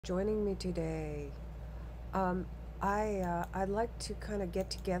Joining me today. Um, I'd like to kind of get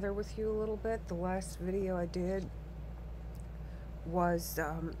together with you a little bit. The last video I did was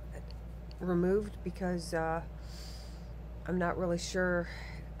removed because I'm not really sure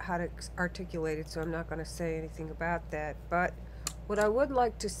how to articulate it, so I'm not going to say anything about that. But what I would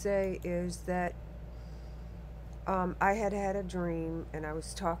like to say is that I had had a dream, and I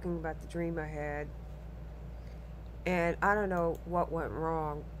was talking about the dream I had, and I don't know what went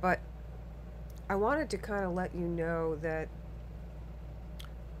wrong, but I wanted to kind of let you know that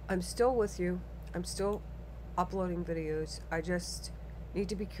I'm still with you. I'm still uploading videos. I just need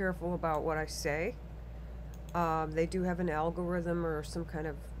to be careful about what I say. They do have an algorithm or some kind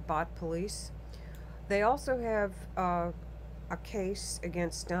of bot police. They also have a case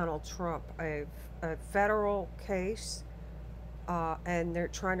against Donald Trump, a federal case, and they're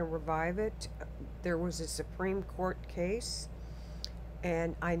trying to revive it. There was a Supreme Court case,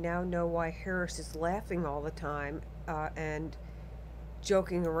 and I now know why Harris is laughing all the time and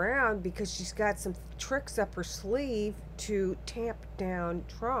joking around, because she's got some tricks up her sleeve to tamp down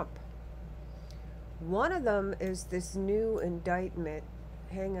Trump. One of them is this new indictment.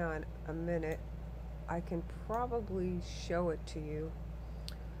 Hang on a minute. I can probably show it to you.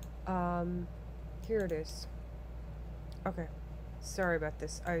 Here it is. Okay. Sorry about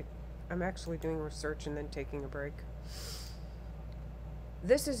this. I'm actually doing research and then taking a break.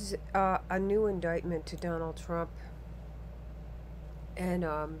 This is a new indictment to Donald Trump. And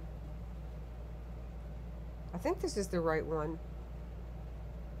I think this is the right one.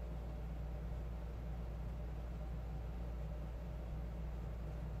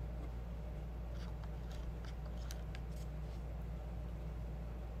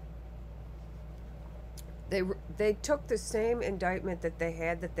 They took the same indictment that they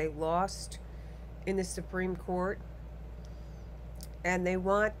had that they lost in the Supreme Court, and they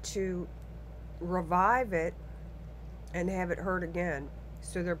want to revive it and have it heard again.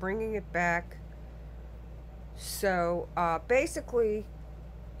 So they're bringing it back. So basically,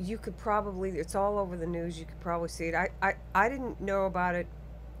 you could probably, it's all over the news, you could probably see it. I didn't know about it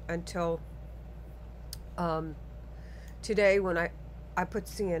until today when I put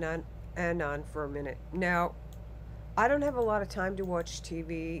CNN on for a minute. Now, I don't have a lot of time to watch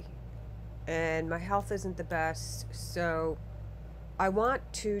TV, and my health isn't the best, so I want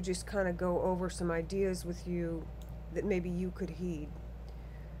to just kind of go over some ideas with you that maybe you could heed.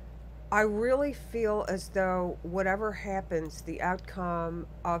 I really feel as though whatever happens, the outcome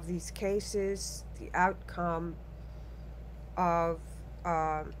of these cases, the outcome of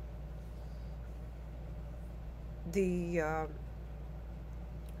the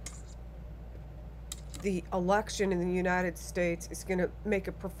election in the United States is going to make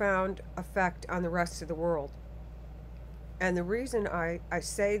a profound effect on the rest of the world. And the reason I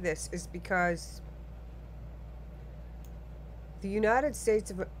say this is because the United States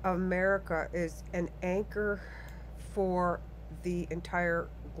of America is an anchor for the entire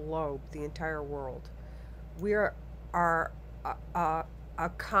globe, the entire world. We are a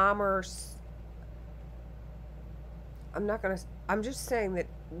commerce. I'm just saying that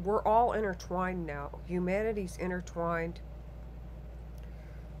we're all intertwined now. Humanity's intertwined.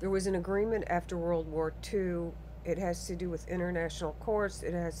 There was an agreement after World War II. It has to do with international courts.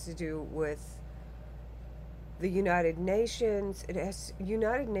 It has to do with the United Nations.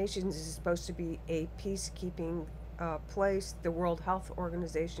 United Nations is supposed to be a peacekeeping place. The World Health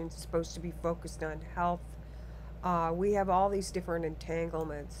Organization is supposed to be focused on health. We have all these different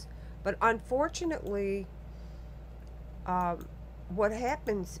entanglements. But unfortunately, what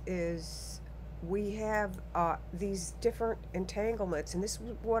happens is we have these different entanglements. And this is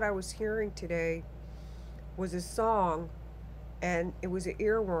what I was hearing today was a song, and it was an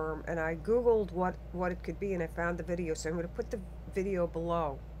earworm, and I googled what it could be, and I found the video, so I'm going to put the video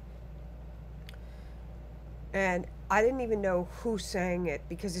below. And I didn't even know who sang it,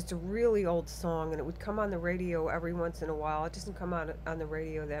 because it's a really old song, and it would come on the radio every once in a while. It doesn't come on the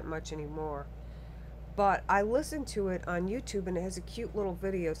radio that much anymore, but I listened to it on YouTube, and it has a cute little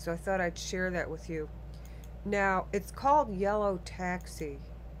video, so I thought I'd share that with you. Now, it's called Yellow Taxi.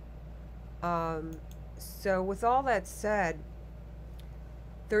 So with all that said,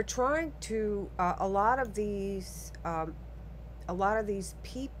 they're trying to a lot of these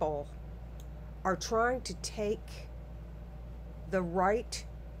people are trying to take the right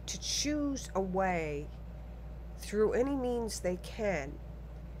to choose a way through any means they can.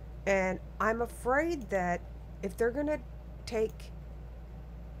 And I'm afraid that if they're going to take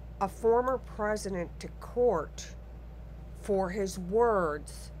a former president to court for his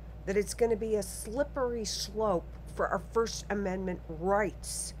words, that it's going to be a slippery slope for our First Amendment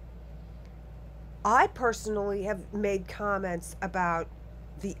rights. I personally have made comments about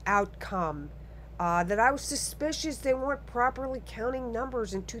the outcome, that I was suspicious they weren't properly counting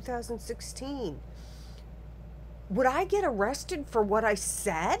numbers in 2016. Would I get arrested for what I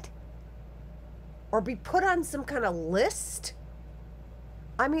said? Or be put on some kind of list?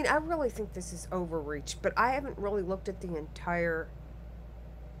 I mean, I really think this is overreach, but I haven't really looked at the entire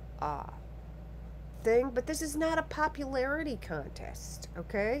uh, thing. But this is not a popularity contest,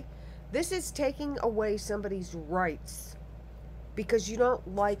 okay? This is taking away somebody's rights because you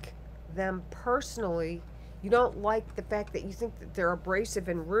don't like them personally. You don't like the fact that you think that they're abrasive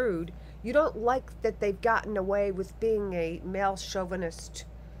and rude. You don't like that they've gotten away with being a male chauvinist,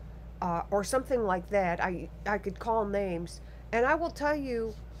 or something like that. I could call names. And I will tell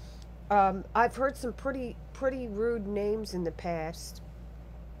you, I've heard some pretty rude names in the past.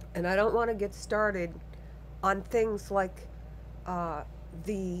 And I don't want to get started on things like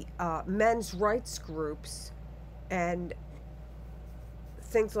the men's rights groups and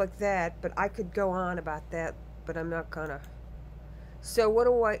things like that, but I could go on about that, but I'm not gonna. So what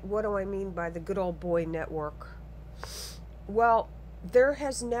do I mean by the good old boy network? Well, there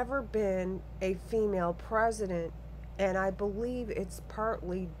has never been a female president, and I believe it's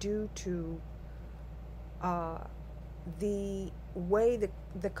partly due to the way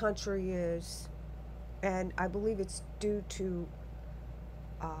the country is, and I believe it's due to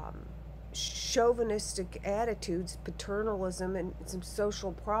chauvinistic attitudes, paternalism, and some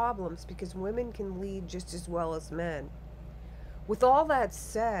social problems, because women can lead just as well as men. With all that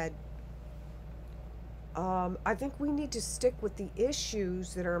said, I think we need to stick with the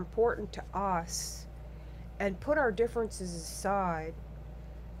issues that are important to us and put our differences aside.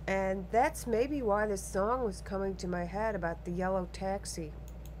 And that's maybe why this song was coming to my head about the yellow taxi.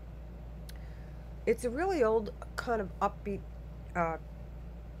 It's a really old kind of upbeat,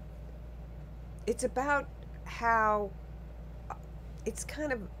 it's about how it's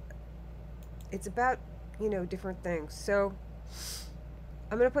about, different things. So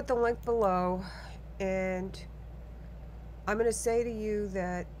I'm going to put the link below, and I'm going to say to you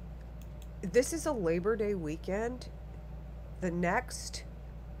that this is a Labor Day weekend. The next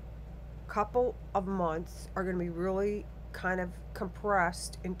couple of months are going to be really kind of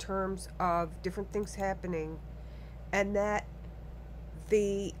compressed in terms of different things happening, and that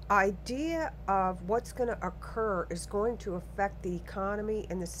the idea of what's going to occur is going to affect the economy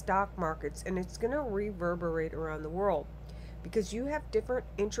and the stock markets, and it's going to reverberate around the world because you have different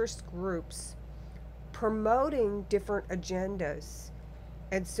interest groups promoting different agendas.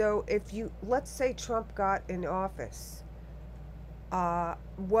 And so if let's say Trump got in office,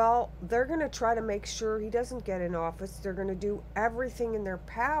 well, they're going to try to make sure he doesn't get in office. They're going to do everything in their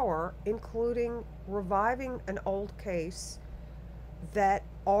power, including reviving an old case that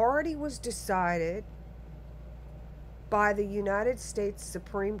already was decided by the United States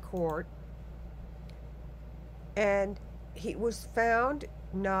Supreme Court, and he was found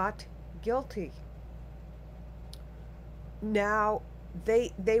not guilty. Now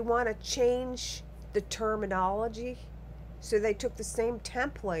they want to change the terminology, so they took the same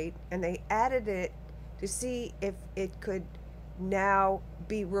template and they added it to see if it could now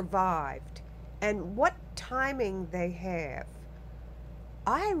be revived and what timing they have.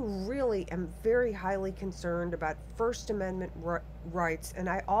 I really am very highly concerned about First Amendment rights, and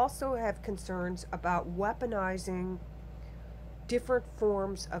I also have concerns about weaponizing different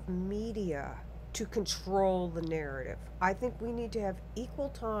forms of media to control the narrative. I think we need to have equal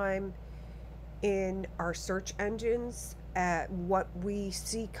time in our search engines at what we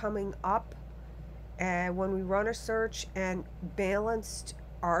see coming up, and when we run a search, and balanced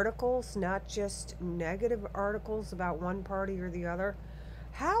articles, not just negative articles about one party or the other.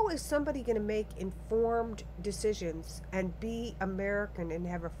 How is somebody going to make informed decisions and be American and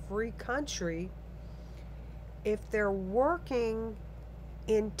have a free country if they're working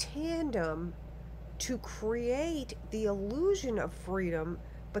in tandem to create the illusion of freedom,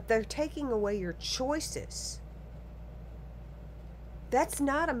 but they're taking away your choices? That's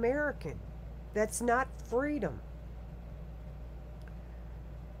not American. That's not freedom.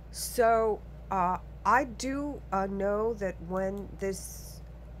 So I do know that when this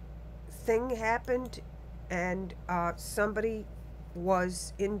thing happened and somebody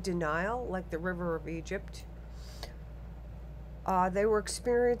was in denial, like the River of Egypt, they were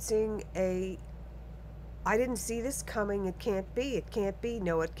experiencing I didn't see this coming, it can't be,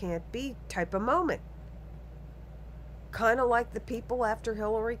 no it can't be type of moment. Kind of like the people after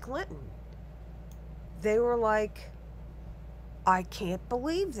Hillary Clinton. They were like, I can't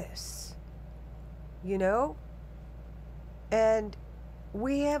believe this. And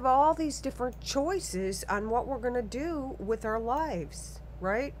we have all these different choices on what we're going to do with our lives,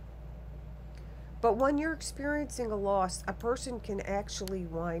 right? But when you're experiencing a loss, a person can actually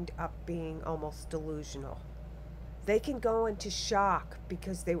wind up being almost delusional. They can go into shock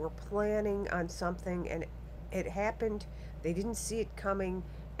because they were planning on something and it happened, they didn't see it coming,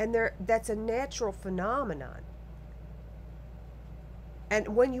 and that's a natural phenomenon.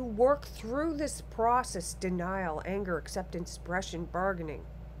 And when you work through this process, denial, anger, acceptance, suppression, bargaining,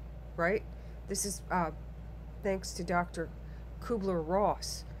 right? This is thanks to Dr.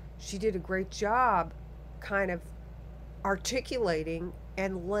 Kubler-Ross. She did a great job kind of articulating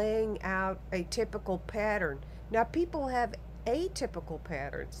and laying out a typical pattern. Now, people have atypical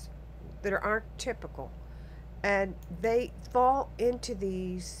patterns that aren't typical, and they fall into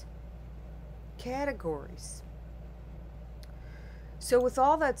these categories. So, with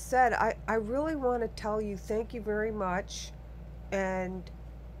all that said, I really want to tell you thank you very much, and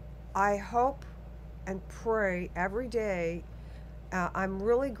I hope and pray every day. I'm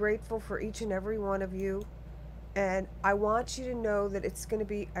really grateful for each and every one of you, and I want you to know that it's going to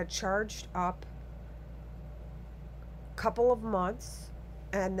be a charged up couple of months,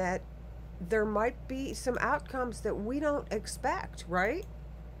 and that there might be some outcomes that we don't expect, right?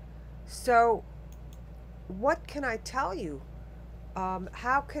 So, what can I tell you?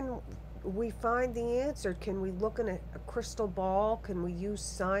 How can we find the answer? Can we look in a crystal ball? Can we use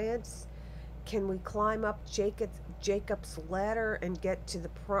science? Can we climb up Jacob's ladder and get to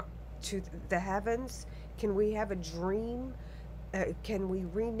the heavens? Can we have a dream? Can we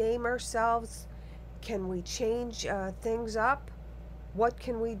rename ourselves? Can we change things up? What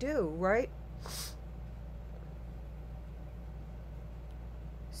can we do, right?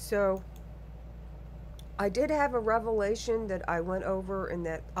 So, I did have a revelation that I went over in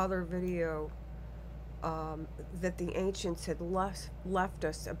that other video, that the ancients had left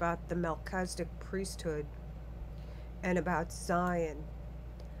us about the Melchizedek priesthood and about Zion.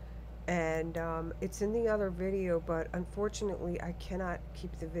 And it's in the other video, but unfortunately I cannot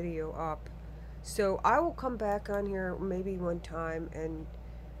keep the video up. So I will come back on here maybe one time and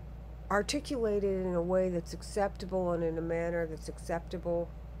articulate it in a way that's acceptable and in a manner that's acceptable.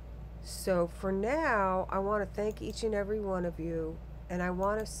 So for now, I want to thank each and every one of you, and I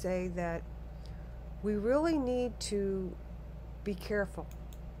want to say that we really need to be careful,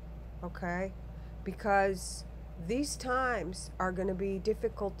 okay? Because these times are going to be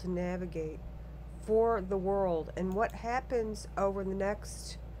difficult to navigate for the world, and what happens over the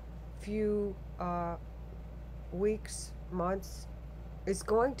next few weeks, months, is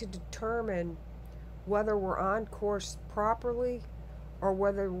going to determine whether we're on course properly or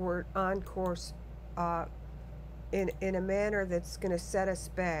whether we're on course in a manner that's going to set us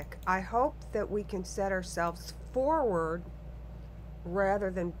back. I hope that we can set ourselves forward rather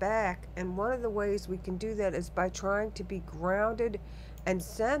than back, and one of the ways we can do that is by trying to be grounded and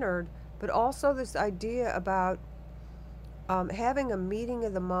centered, but also this idea about having a meeting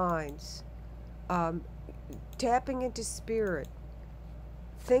of the minds, tapping into spirit,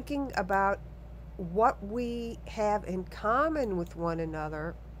 thinking about what we have in common with one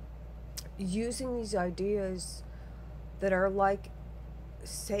another, using these ideas that are like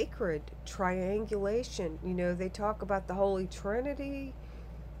sacred triangulation. You know, they talk about the Holy Trinity.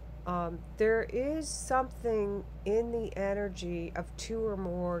 There is something in the energy of two or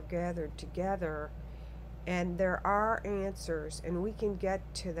more gathered together, and there are answers, and we can get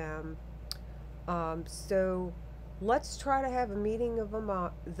to them. So let's try to have a meeting of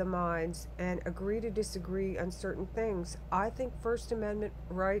the minds and agree to disagree on certain things. I think First Amendment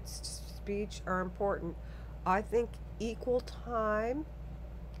rights to speech are important. I think equal time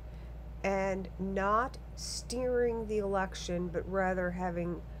and not steering the election, but rather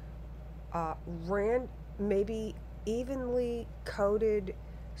having maybe evenly coded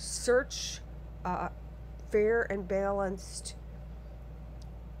search, fair and balanced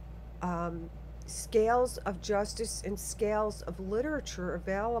scales of justice and scales of literature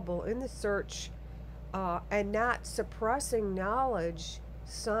available in the search, and not suppressing knowledge,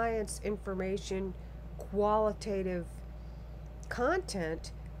 science, information, qualitative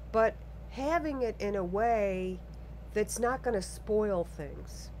content, but having it in a way that's not going to spoil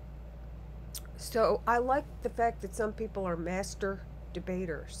things. So I like the fact that some people are master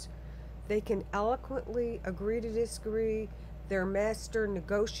debaters. They can eloquently agree to disagree. They're master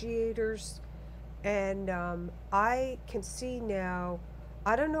negotiators. And I can see now,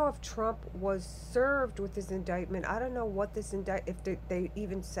 I don't know if Trump was served with this indictment. I don't know what this if they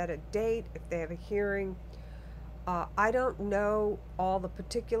even set a date, if they have a hearing. I don't know all the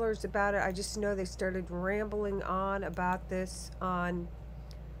particulars about it. I just know they started rambling on about this on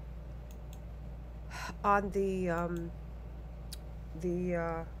the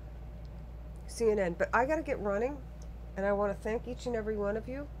CNN. But I got to get running, and I want to thank each and every one of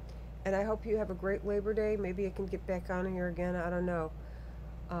you. And I hope you have a great Labor Day. Maybe I can get back on here again. I don't know.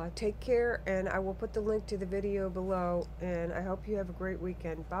 Take care, and I will put the link to the video below. And I hope you have a great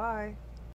weekend. Bye.